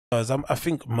As I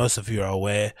think most of you are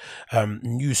aware,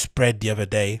 news spread the other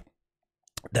day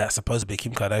that supposedly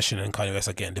Kim Kardashian and Kanye West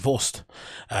are getting divorced.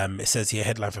 It says here,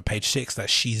 headline for page six, that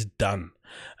she's done.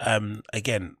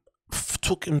 Again,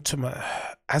 talking to my,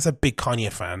 as a big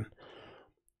Kanye fan,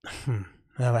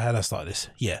 how do I start this?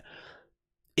 Yeah,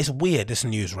 it's weird, this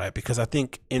news, right? Because I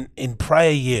think in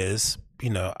prior years,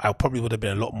 I probably would have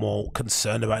been a lot more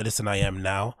concerned about this than I am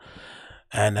now.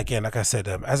 And again, like I said,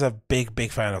 as a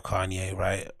big fan of Kanye,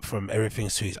 right, from everything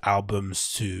to his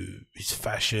albums, to his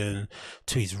fashion,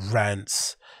 to his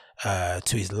rants, to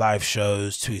his live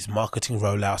shows, to his marketing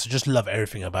rollouts, I just love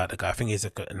everything about the guy. I think he's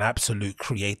an absolute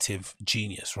creative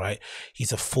genius, right?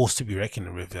 He's a force to be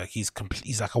reckoned with. Like he's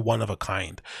like a one of a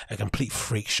kind, a complete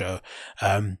freak show.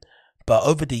 But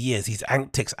over the years, his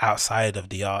antics outside of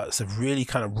the arts have really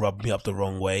kind of rubbed me up the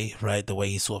wrong way, right? The way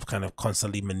he sort of kind of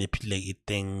constantly manipulated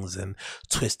things and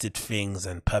twisted things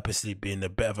and purposely being a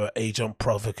bit of an agent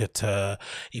provocateur,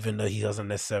 even though he doesn't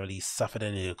necessarily suffer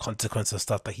any consequence of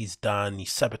stuff that he's done. He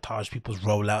sabotaged people's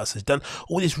rollouts. He's done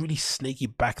all this really snaky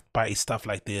backbite stuff,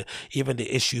 like even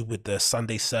the issue with the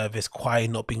Sunday service choir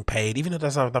not being paid, even though that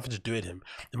doesn't have nothing to do with him.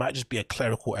 It might just be a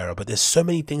clerical error, but there's so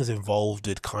many things involved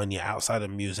with Kanye outside of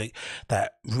music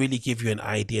that really give you an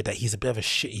idea that he's a bit of a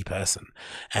shitty person.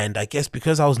 And I guess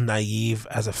because I was naive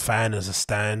as a fan, as a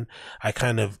stan, I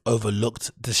kind of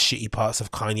overlooked the shitty parts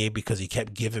of Kanye because he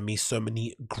kept giving me so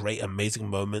many great, amazing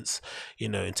moments,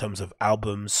 in terms of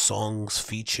albums, songs,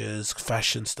 features,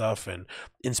 fashion stuff, and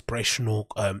inspirational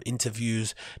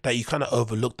interviews, that you kind of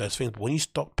overlook those things. But when you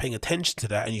stop paying attention to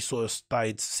that and you sort of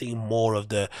started seeing more of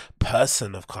the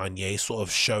person of Kanye sort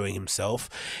of showing himself,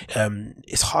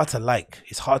 it's hard to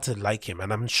like him.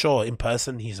 And I'm sure in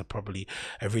person he's probably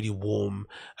a really warm,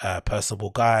 personable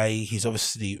guy. He's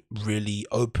obviously really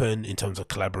open in terms of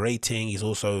collaborating. He's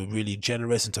also really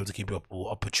generous in terms of keeping up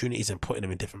opportunities and putting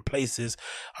them in different places.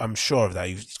 I'm sure of that.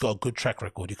 He's got a good track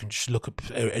record. You can just look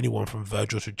at anyone from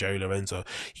Virgil to Jerry Lorenzo.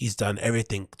 He's done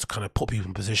everything to kind of put people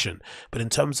in position. But in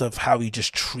terms of how he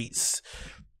just treats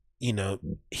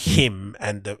him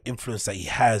and the influence that he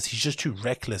has, he's just too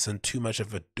reckless and too much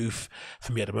of a doof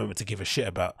for me at the moment to give a shit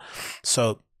about.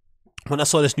 So when I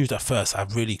saw this news at first, I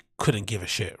really couldn't give a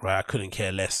shit, right? I couldn't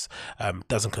care less.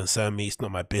 Doesn't concern me. It's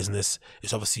not my business.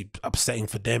 It's obviously upsetting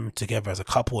for them together as a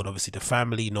couple, and obviously the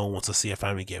family. No one wants to see a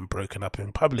family getting broken up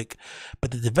in public.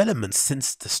 But the developments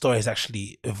since the story has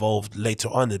actually evolved later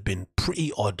on have been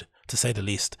pretty odd, to say the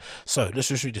least. So let's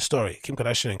just read the story. Kim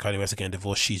Kardashian and Kanye West are getting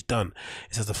divorced. She's done.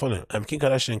 It says the following. Kim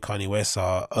Kardashian and Kanye West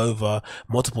are over.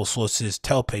 Multiple sources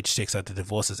tell page six that the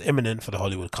divorce is imminent for the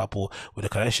Hollywood couple, with the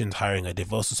Kardashians hiring a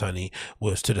divorce attorney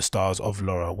to the stars of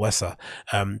Laura Wessa.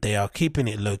 They are keeping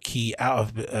it low key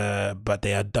but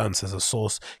they are done, says a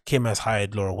source. Kim has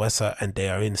hired Laura Wessa and they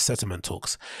are in settlement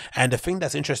talks. And the thing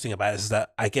that's interesting about it is that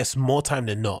I guess more time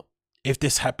than not, if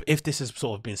this is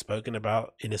sort of being spoken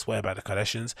about in this way about the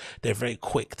Kardashians, they're very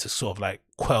quick to sort of like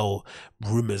quell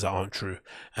rumors that aren't true.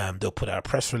 They'll put out a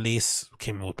press release.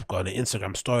 Kim will go on the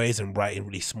Instagram stories and write in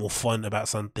really small font about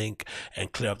something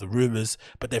and clear up the rumors.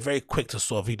 But they're very quick to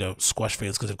sort of squash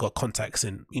things because they've got contacts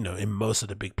in in most of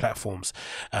the big platforms,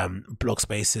 blog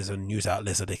spaces and news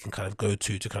outlets that they can kind of go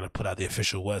to kind of put out the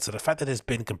official word. So the fact that there's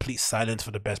been complete silence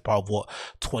for the best part of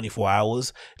 24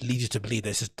 hours leads you to believe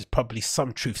there's probably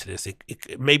some truth to this.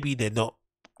 Maybe they're not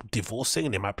divorcing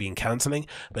and they might be in counseling,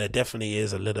 but there definitely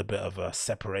is a little bit of a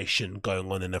separation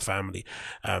going on in the family.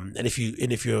 And if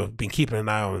you've been keeping an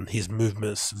eye on his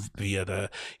movements via the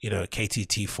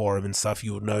KTT forum and stuff,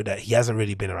 you will know that he hasn't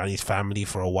really been around his family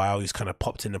for a while. He's kind of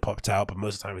popped in and popped out, but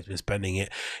most of the time he's been spending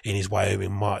it in his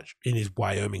Wyoming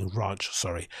ranch.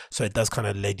 So it does kind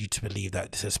of lead you to believe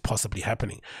that this is possibly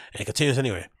happening. And it continues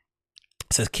anyway.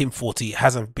 Says Kim 40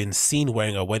 hasn't been seen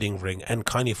wearing a wedding ring, and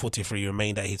Kanye 43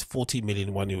 remained at his 40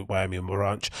 million Wyoming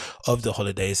ranch over the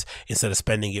holidays instead of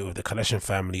spending it with the Kardashian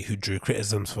family, who drew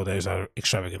criticisms for those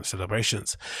extravagant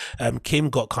celebrations. Kim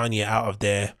got Kanye out of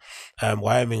their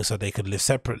Wyoming so they could live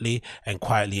separately and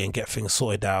quietly and get things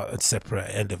sorted out and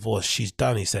separate and divorce. She's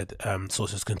done, he said.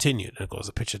 Sources continued. There goes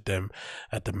a picture of them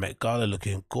at the Met Gala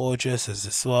looking gorgeous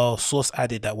as well. Source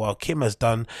added that while Kim has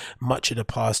done much in the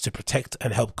past to protect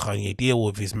and help Kanye deal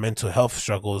with his mental health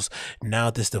struggles, now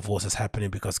this divorce is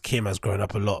happening because Kim has grown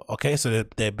up a lot. Okay, so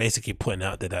they're basically putting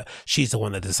out there that she's the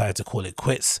one that decided to call it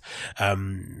quits,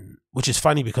 which is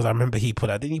funny because I remember he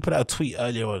put out a tweet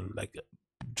earlier on, like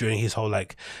during his whole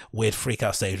like weird freak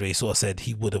out stage where he sort of said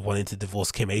he would have wanted to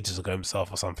divorce Kim ages ago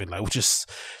himself or something, like, which is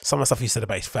some of the stuff he said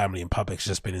about his family in public has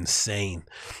just been insane.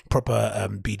 Proper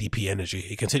BDP energy.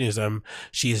 He continues,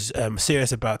 she's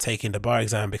serious about taking the bar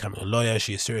exam, becoming a lawyer.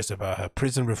 She is serious about her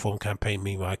prison reform campaign.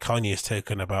 Meanwhile, Kanye is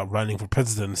taken about running for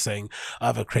president, saying I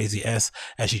have a crazy S,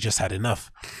 and she just had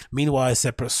enough. Meanwhile, a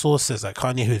separate source says that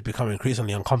Kanye, who is becoming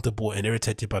increasingly uncomfortable and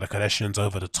irritated by the Kardashians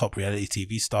over the top reality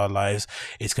TV star lives,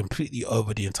 is completely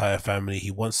over the entire family.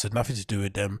 He wants nothing to do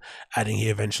with them, adding he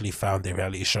eventually found their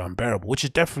reality show unbearable, which is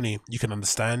definitely, you can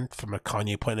understand from a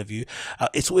Kanye point of view.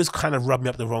 It's always kind of rubbed me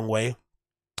up the wrong way.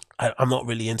 I'm not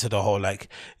really into the whole like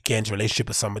get into a relationship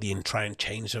with somebody and try and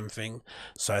change something.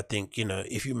 So I think, you know,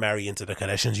 if you marry into the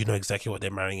Kardashians, you know exactly what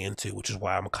they're marrying into, which is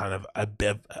why I'm kind of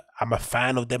I'm a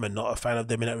fan of them and not a fan of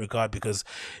them in that regard, because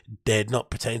they're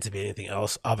not pretending to be anything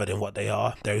else other than what they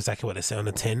are. They're exactly what they say on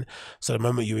the tin. So the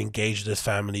moment you engage this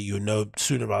family, you know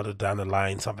sooner rather than down the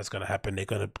line something's going to happen. They're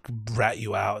going to rat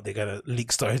you out. They're going to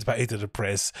leak stories about you to the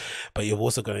press, but you're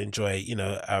also going to enjoy, you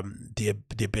know, the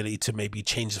ability to maybe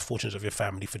change the fortunes of your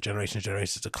family for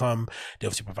generations to come. They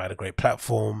obviously provide a great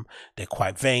platform. They're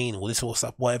quite vain, all this sort of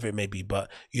stuff, whatever it may be,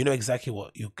 but you know exactly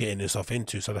what you're getting yourself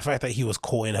into. So the fact that he was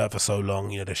courting her for so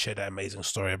long, you know, they shared that amazing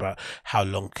story about how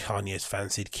long Kanye has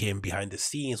fancied Kim behind the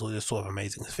scenes, all this sort of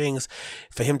amazing things.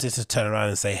 For him to just turn around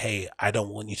and say, hey, I don't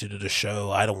want you to do the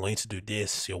show, I don't want you to do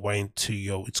this, you're wearing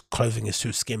its clothing is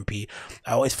too skimpy,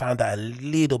 I always found that a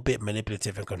little bit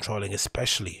manipulative and controlling,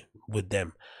 especially with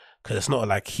them. Because it's not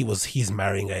like he's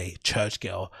marrying a church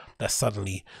girl that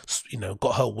suddenly, you know,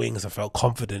 got her wings and felt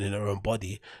confident in her own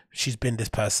body. She's been this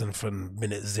person from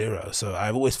minute zero. So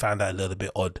I've always found that a little bit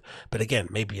odd. But again,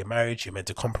 maybe you're married, you're meant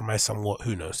to compromise somewhat,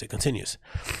 who knows. It continues.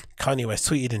 Kanye West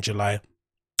tweeted in July,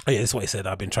 oh yeah, this is what he said,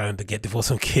 I've been trying to get divorced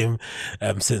from Kim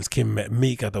since Kim met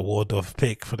Meek at the Waldorf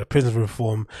pick for the prison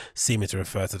reform, seeming to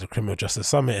refer to the criminal justice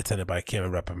summit attended by Kim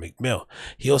and rapper Meek Mill.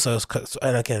 He also,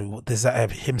 and again, there's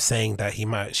that him saying that she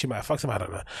might have fucked him, I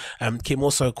don't know. Kim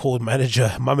also called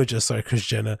momager, Kris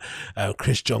Jenner,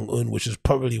 Kris Jong-un, which is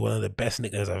probably one of the best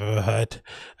nicknames I've ever heard.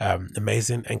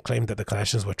 Amazing, and claimed that the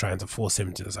Kardashians were trying to force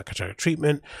him to the psychiatric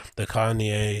treatment. The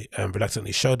Kanye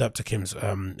reluctantly showed up to Kim's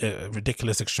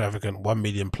ridiculous, extravagant 1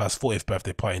 million plus 40th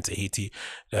birthday party in Tahiti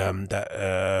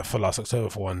for last October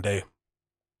for one day.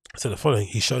 So the following,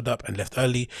 he showed up and left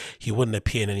early. He wouldn't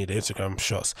appear in any of the Instagram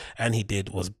shots, and he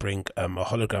did was bring a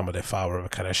hologram of their father of a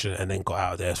Kardashian and then got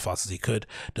out of there as fast as he could.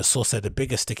 The source said the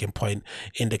biggest sticking point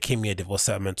in the Kim-Ye divorce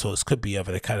settlement talks could be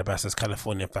over the Calabasas,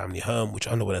 California family home, which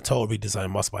underwent a total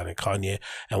redesign mastermind in Kanye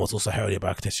and was also heralded by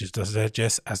Architectural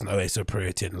Digest as an OA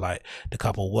superiority in light. The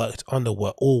couple worked on the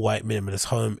all-white minimalist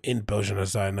home in Belgian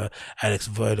designer Alex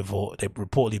Verdeval. They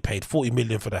reportedly paid $40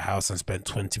 million for the house and spent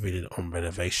 $20 million on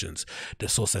renovations. The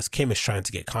source says Kim is trying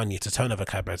to get Kanye to turn over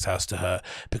Cadbury's house to her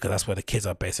because that's where the kids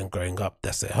are based and growing up.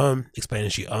 That's their home, explaining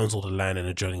she owns all the land and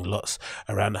adjoining lots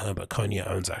around the home, but Kanye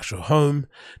owns the actual home.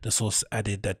 The source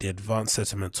added that the advanced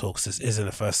settlement talks, this isn't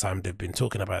the first time they've been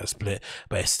talking about a split,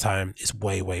 but it's time it's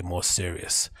way more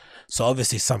serious. So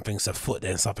obviously something's afoot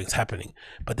there and something's happening.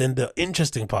 But then the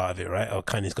interesting part of it, right? Oh,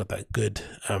 Kanye's got that good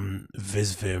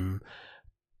Visvim,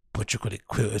 what you call it,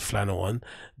 quilted flannel on.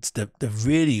 It's the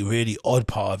really odd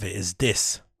part of it is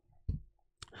this.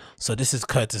 So this is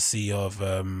courtesy of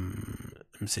let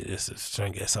me see this, let's try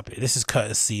and get this up here. This is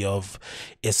courtesy of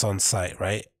It's On Site,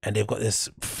 right? And they've got this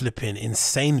flipping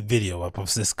insane video up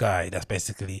of this guy that's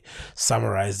basically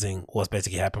summarizing what's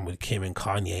basically happened with Kim and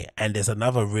Kanye. And there's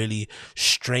another really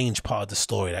strange part of the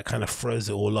story that kind of throws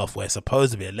it all off, where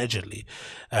supposedly, allegedly,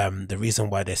 the reason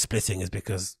why they're splitting is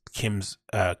because Kanye's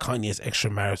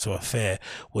extramarital affair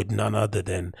with none other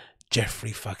than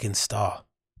Jeffree fucking Star.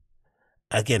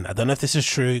 Again, I don't know if this is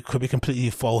true, it could be completely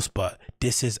false, but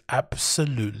this is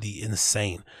absolutely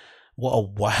insane. What a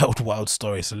wild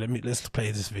story. So let's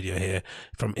play this video here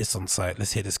from It's On Site.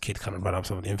 Let's hear this kid kind of run up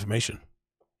some of the information.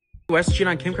 West cheating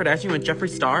on Kim Kardashian with Jeffree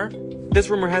Star? This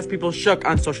rumor has people shook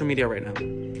on social media right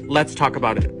now. Let's talk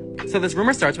about it. So this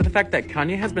rumor starts with the fact that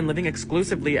Kanye has been living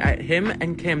exclusively at him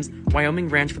and Kim's Wyoming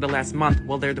ranch for the last month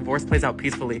while their divorce plays out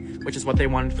peacefully, which is what they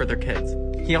wanted for their kids.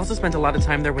 He also spent a lot of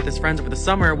time there with his friends over the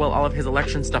summer while all of his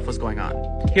election stuff was going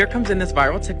on. Here comes in this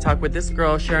viral TikTok with this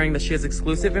girl sharing that she has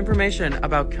exclusive information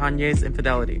about Kanye's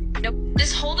infidelity. Nope.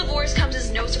 This whole divorce comes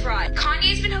as no surprise.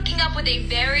 Kanye's been hooking up with a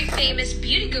very famous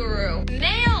beauty guru.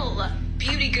 Male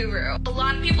beauty guru. A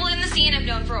lot of people in the scene have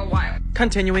known for a while.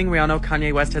 Continuing, we all know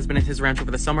Kanye West has been at his ranch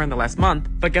over the summer and the last month,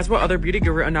 but guess what other beauty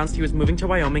guru announced he was moving to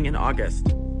Wyoming in August?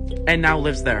 And now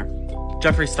lives there.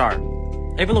 Jeffree Star.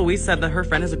 Ava Louise said that her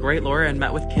friend is a great lawyer and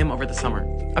met with Kim over the summer.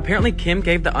 Apparently, Kim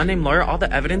gave the unnamed lawyer all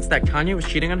the evidence that Kanye was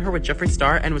cheating on her with Jeffree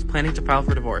Star and was planning to file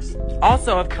for divorce.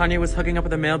 Also, if Kanye was hooking up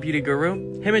with a male beauty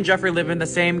guru, him and Jeffree live in the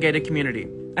same gated community,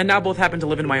 and now both happen to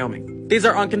live in Wyoming. These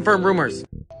are unconfirmed rumors.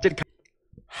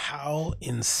 How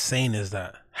insane is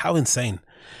that? How insane?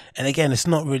 And again, it's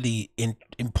not really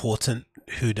important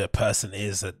who the person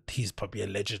is that he's probably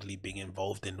allegedly being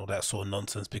involved in, all that sort of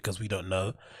nonsense, because we don't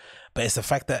know. But it's the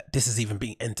fact that this is even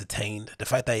being entertained, the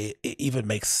fact that it even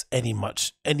makes any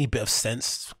bit of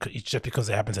sense, just because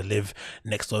they happen to live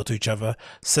next door to each other,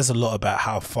 says a lot about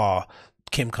how far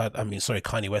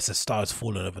Kanye West's star has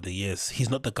fallen over the years. He's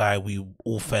not the guy we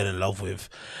all fell in love with,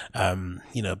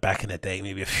 back in the day,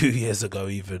 maybe a few years ago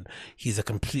even. He's a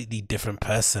completely different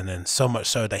person, and so much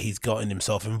so that he's gotten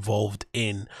himself involved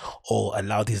in or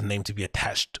allowed his name to be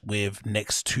attached with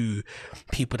next to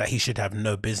people that he should have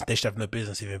no business. They should have no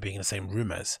business even being in the same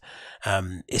room as.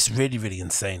 It's really, really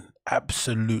insane.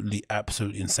 Absolutely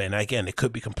insane. Now, again, it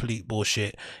could be complete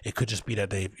bullshit. It could just be that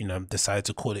they've decided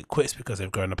to call it quits because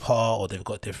they've grown apart, or they've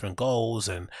got different goals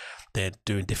and they're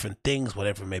doing different things,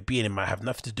 whatever it may be, and it might have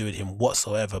nothing to do with him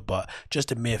whatsoever. But just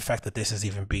the mere fact that this is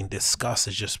even being discussed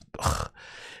is just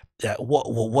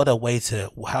what a way to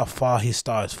how far his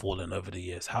star has fallen over the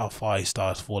years. How far his star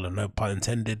has fallen, no pun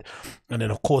intended. And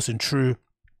then, of course, in true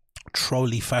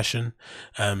trolley fashion,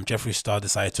 Jeffree Star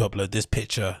decided to upload this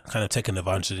picture, kind of taking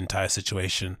advantage of the entire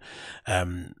situation.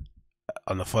 On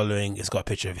the following, it's got a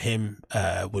picture of him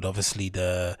with obviously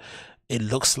it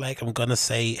looks like, I'm gonna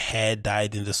say, hair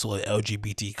dyed in the sort of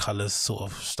LGBT colors sort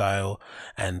of style,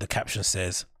 and the caption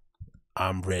says,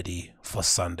 "I'm ready for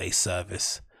Sunday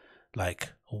service."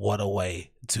 Like, what a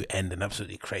way to end an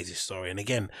absolutely crazy story. And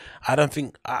again, I don't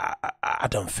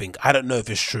know if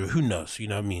it's true. Who knows? You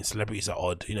know what I mean? Celebrities are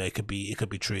odd. It could be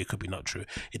true, it could be not true.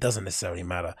 It doesn't necessarily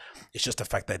matter. It's just the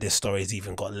fact that this story has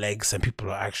even got legs and people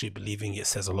are actually believing it.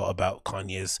 Says a lot about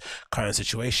Kanye's current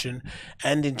situation.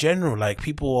 And in general, like,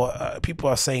 people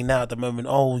are saying now at the moment,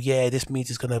 oh yeah, this means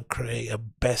he's gonna create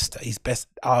his best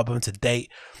album to date.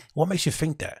 What makes you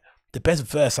think that? The best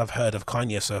verse I've heard of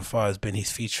Kanye so far has been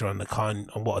his feature on the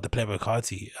Playboi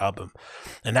Carti album,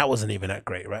 and that wasn't even that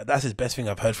great, right? That's his best thing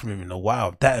I've heard from him in a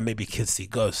while. That and maybe Kids See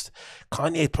Ghost.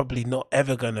 Kanye probably not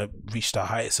ever gonna reach the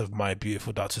heights of My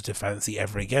Beautiful Dark Twisted Fantasy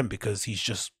ever again, because he's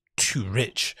just too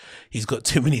rich. He's got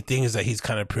too many things that he's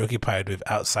kind of preoccupied with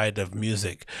outside of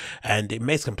music, and it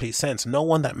makes complete sense. No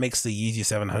one that makes the Yeezy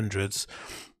 700s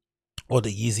or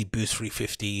the Yeezy Boost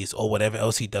 350s or whatever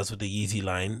else he does with the Yeezy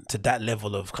line to that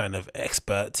level of kind of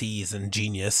expertise and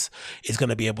genius is going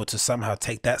to be able to somehow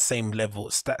take that same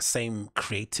level, that same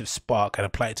creative spark, and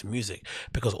apply it to music,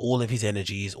 because all of his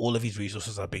energies, all of his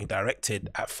resources are being directed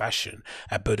at fashion,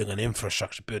 at building an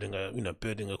infrastructure, building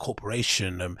a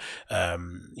corporation,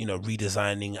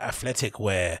 redesigning athletic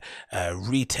wear,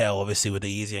 retail, obviously with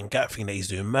the Yeezy and Gap thing that he's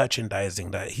doing,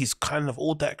 merchandising, that he's kind of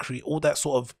all that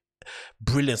sort of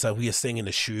brilliance that we are seeing in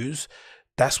the shoes.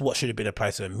 That's what should have been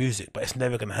applied to the music, but it's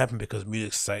never going to happen because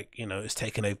music's like, it's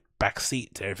taking a back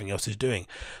seat to everything else he's doing.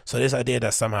 So this idea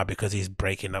that somehow because he's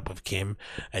breaking up with Kim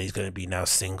and he's going to be now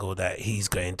single, that he's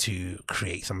going to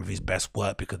create some of his best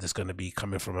work because it's going to be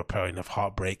coming from a point of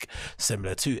heartbreak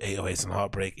similar to 808s and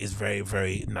Heartbreak is very,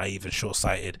 very naive and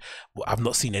short-sighted. I've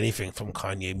not seen anything from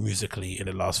Kanye musically in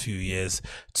the last few years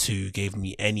to give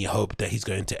me any hope that he's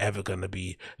going to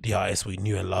be the artist we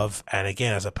knew and love. And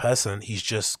again, as a person, he's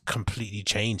just completely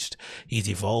changed. He's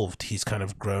evolved. He's kind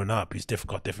of grown up. He's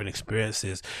got different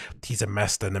experiences. He's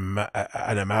amassed an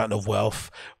amount of wealth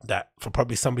that, for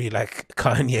probably somebody like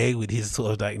Kanye with his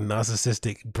sort of like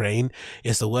narcissistic brain,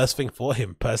 is the worst thing for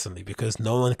him personally, because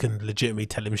no one can legitimately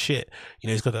tell him shit.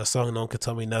 He's got that song, "No One Can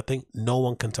Tell Me Nothing." No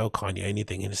one can tell Kanye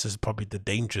anything, and this is probably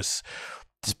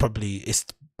it's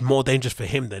more dangerous for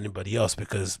him than anybody else,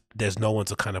 because there's no one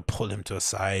to kind of pull him to a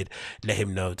side, let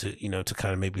him know to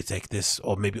kind of maybe take this,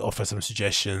 or maybe offer some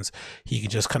suggestions. He can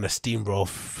just kind of steamroll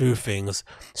through things,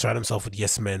 surround himself with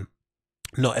yes men,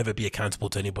 not ever be accountable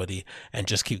to anybody, and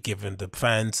just keep giving the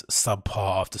fans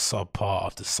subpar after subpar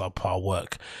after subpar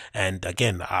work. And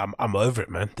again, I'm over it,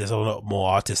 man. There's a lot more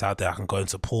artists out there I can go and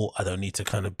support. I don't need to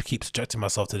kind of keep subjecting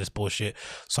myself to this bullshit.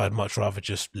 So I'd much rather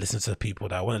just listen to the people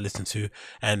that I want to listen to,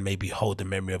 and maybe hold the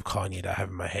memory of Kanye that I have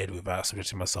in my head without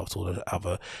subjecting myself to all the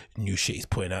other new shit he's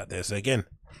putting out there. So again,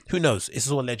 who knows?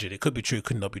 It's all alleged. It could be true,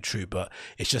 could not be true, but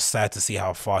it's just sad to see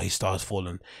how far his star has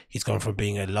fallen. He's gone from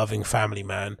being a loving family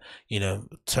man,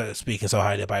 speaking so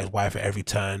highly about his wife at every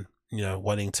turn,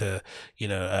 wanting to,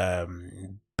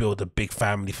 build a big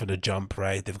family from the jump,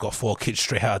 right? They've got 4 kids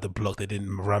straight out of the block. They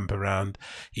didn't ramp around.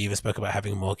 He even spoke about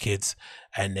having more kids.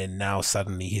 And then now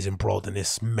suddenly he's embroiled in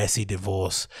this messy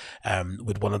divorce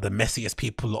with one of the messiest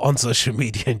people on social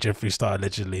media, and Jeffree Star,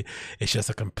 allegedly. It's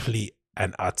just a complete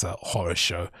and utter horror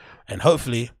show. And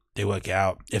hopefully they work it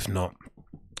out. If not,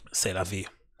 c'est la vie.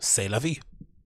 C'est la vie.